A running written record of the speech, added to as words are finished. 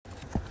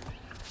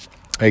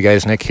Hey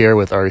guys, Nick here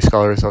with RE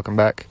Scholars. Welcome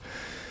back.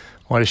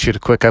 I wanted to shoot a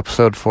quick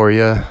episode for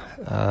you.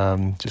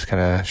 Just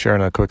kind of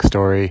sharing a quick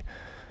story.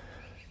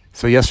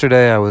 So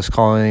yesterday I was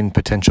calling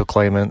potential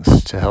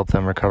claimants to help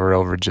them recover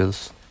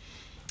overages,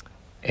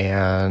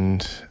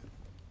 and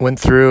went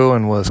through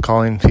and was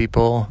calling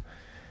people,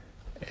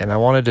 and I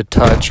wanted to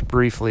touch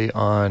briefly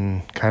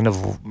on kind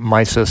of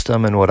my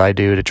system and what I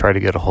do to try to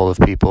get a hold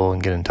of people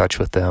and get in touch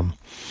with them.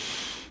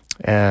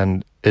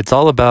 And it's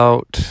all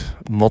about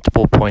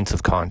multiple points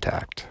of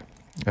contact.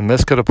 And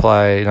this could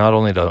apply not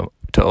only to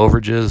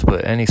overages,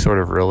 but any sort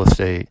of real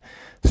estate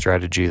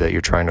strategy that you're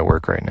trying to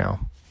work right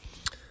now.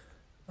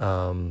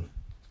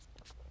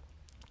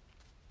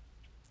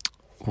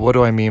 What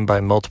do I mean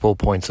by multiple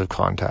points of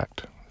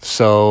contact?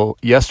 So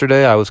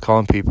yesterday I was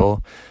calling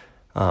people.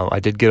 I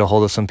did get a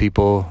hold of some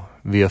people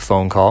via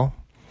phone call.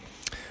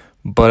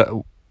 But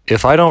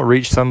if I don't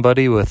reach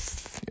somebody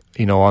with,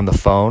 on the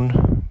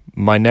phone,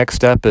 my next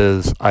step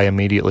is I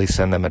immediately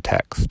send them a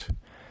text.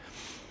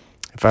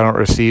 If I don't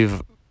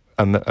receive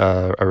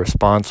a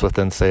response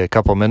within, say, a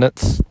couple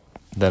minutes,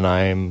 then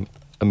I'm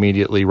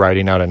immediately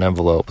writing out an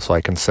envelope so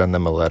I can send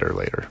them a letter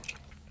later.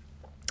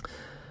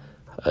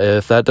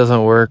 If that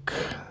doesn't work,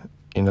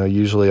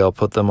 usually I'll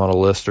put them on a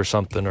list or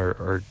something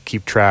or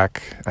keep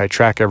track. I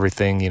track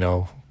everything,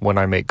 when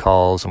I make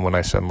calls and when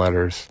I send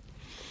letters.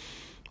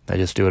 I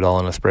just do it all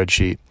in a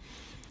spreadsheet.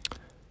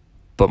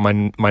 But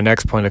my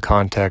next point of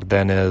contact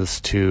then is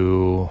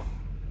to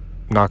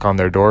knock on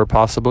their door,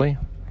 possibly,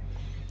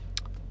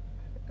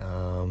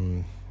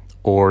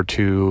 or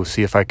to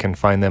see if I can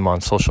find them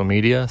on social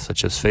media,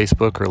 such as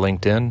Facebook or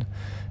LinkedIn,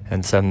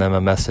 and send them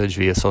a message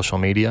via social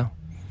media.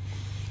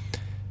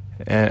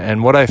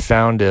 And what I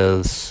found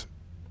is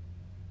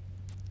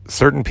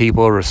certain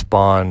people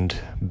respond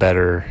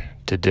better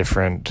to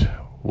different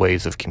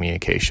ways of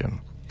communication.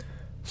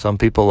 Some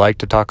people like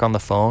to talk on the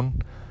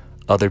phone.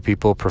 Other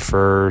people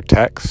prefer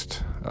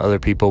text. Other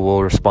people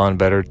will respond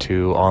better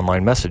to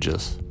online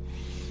messages.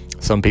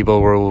 Some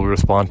people will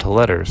respond to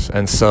letters.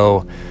 And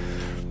so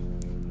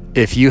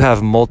if you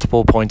have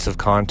multiple points of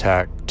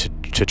contact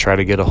to try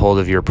to get a hold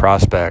of your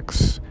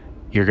prospects,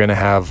 you're going to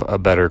have a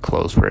better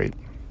close rate.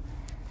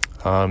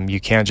 You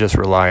can't just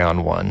rely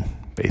on one,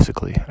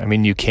 basically. I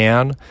mean, you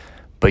can,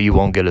 but you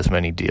won't get as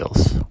many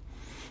deals.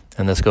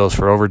 And this goes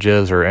for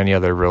overages or any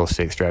other real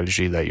estate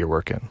strategy that you're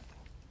working.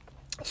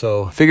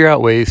 So figure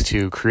out ways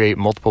to create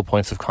multiple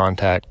points of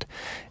contact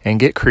and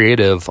get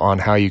creative on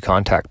how you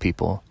contact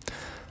people.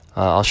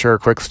 I'll share a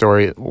quick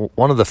story.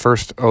 One of the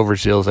first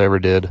overage deals I ever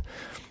did,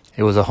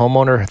 it was a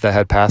homeowner that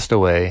had passed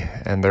away,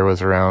 and there was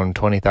around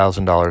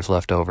 $20,000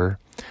 left over.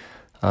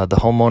 The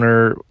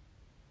homeowner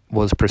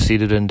was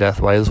preceded in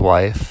death by his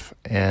wife,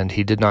 and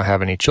he did not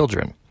have any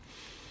children.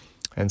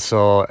 And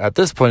so at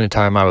this point in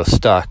time, I was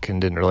stuck and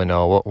didn't really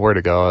know where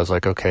to go. I was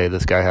like, okay,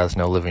 this guy has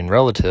no living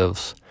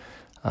relatives.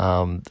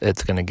 The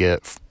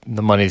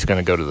money's going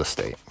to go to the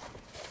state.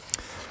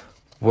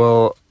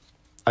 Well,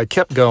 I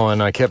kept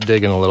going, I kept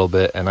digging a little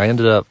bit, and I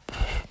ended up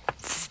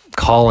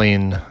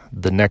calling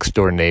the next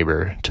door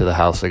neighbor to the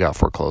house that got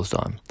foreclosed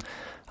on.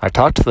 I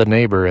talked to the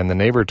neighbor, and the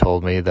neighbor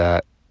told me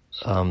that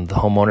the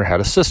homeowner had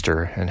a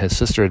sister, and his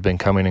sister had been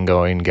coming and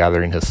going,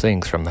 gathering his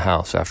things from the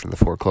house after the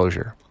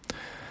foreclosure.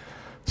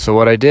 So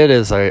what I did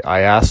is I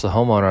asked the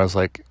homeowner, I was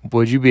like,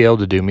 would you be able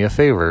to do me a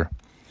favor?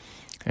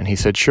 And he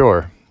said,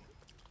 sure.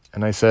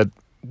 And I said,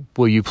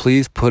 will you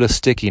please put a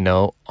sticky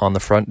note on the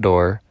front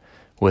door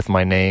with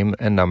my name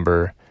and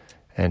number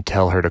and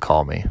tell her to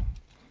call me?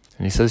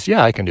 And he says,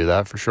 yeah, I can do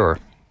that for sure.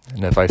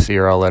 And if I see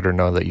her, I'll let her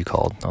know that you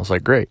called. I was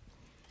like, great.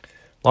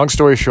 Long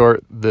story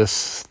short,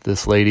 this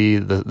lady,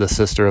 the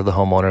sister of the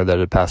homeowner that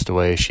had passed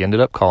away, she ended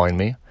up calling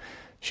me.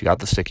 She got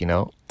the sticky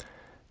note.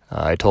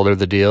 I told her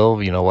the deal,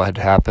 what had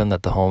happened,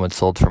 that the home had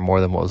sold for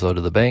more than what was owed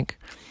to the bank.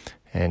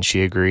 And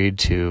she agreed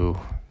to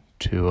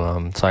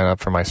sign up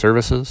for my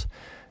services.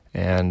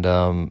 And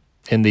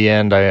in the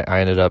end, I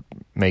ended up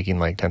making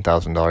like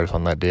 $10,000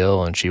 on that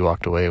deal, and she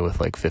walked away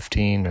with like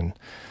 15 and,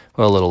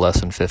 a little less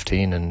than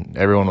 15, and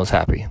everyone was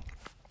happy.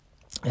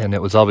 And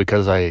it was all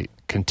because I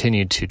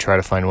continued to try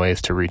to find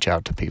ways to reach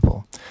out to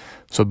people.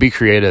 So be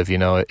creative.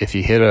 If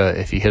you hit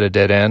a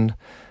dead end,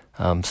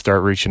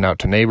 start reaching out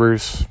to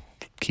neighbors.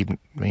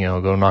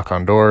 Go knock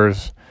on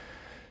doors.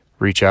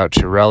 Reach out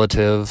to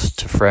relatives,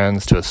 to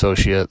friends, to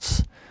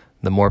associates.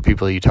 The more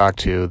people you talk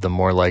to, the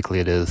more likely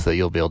it is that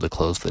you'll be able to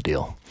close the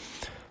deal.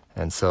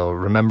 And so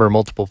remember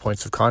multiple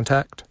points of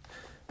contact.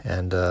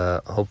 And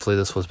hopefully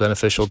this was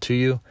beneficial to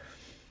you.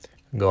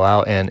 Go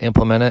out and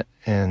implement it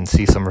and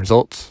see some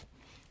results.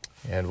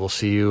 And we'll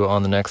see you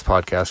on the next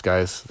podcast,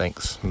 guys.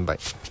 Thanks. Bye.